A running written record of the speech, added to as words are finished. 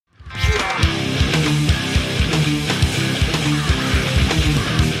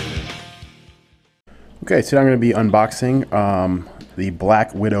Okay, today I'm going to be unboxing the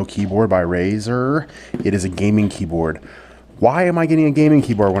BlackWidow keyboard by Razer. It is a gaming keyboard. Why am I getting a gaming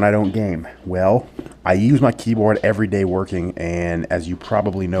keyboard when I don't game? Well, I use my keyboard every day working, and as you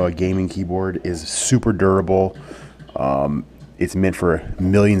probably know, a gaming keyboard is super durable. It's meant for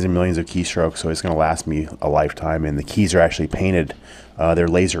millions and millions of keystrokes, so it's going to last me a lifetime, and the keys are actually painted. They're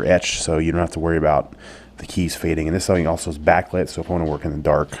laser etched, so you don't have to worry about the keys fading. And this thing also is backlit, so if I want to work in the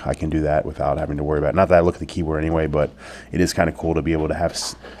dark, I can do that without having to worry about it. Not that I look at the keyboard anyway, but it is kind of cool to be able to have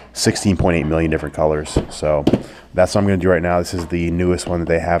 16.8 million different colors. So that's what I'm going to do right now. This is the newest one that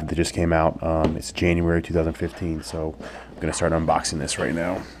they have that just came out. It's January 2015, so I'm going to start unboxing this right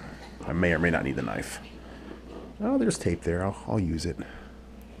now. I may or may not need the knife. Oh, there's tape there. I'll use it.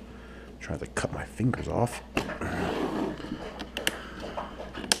 Try to cut my fingers off.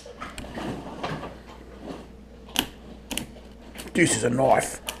 This is a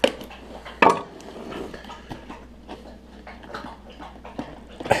knife.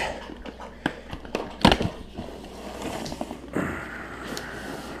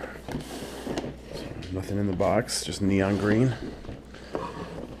 Nothing in the box, just neon green.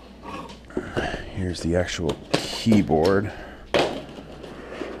 Here's the actual keyboard.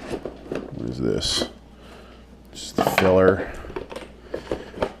 What is this? Just the filler.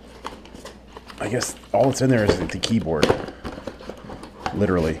 I guess all that's in there is the keyboard.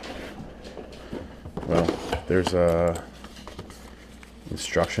 Literally. Well, there's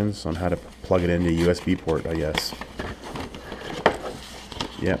instructions on how to plug it into a USB port, I guess.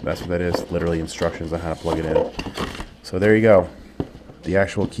 Yeah, that's what that is. Literally instructions on how to plug it in. So there you go. The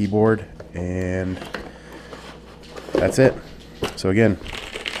actual keyboard, and that's it. So again,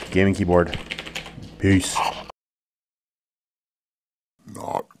 gaming keyboard. Peace.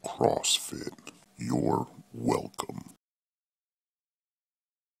 Not CrossFit. You're welcome.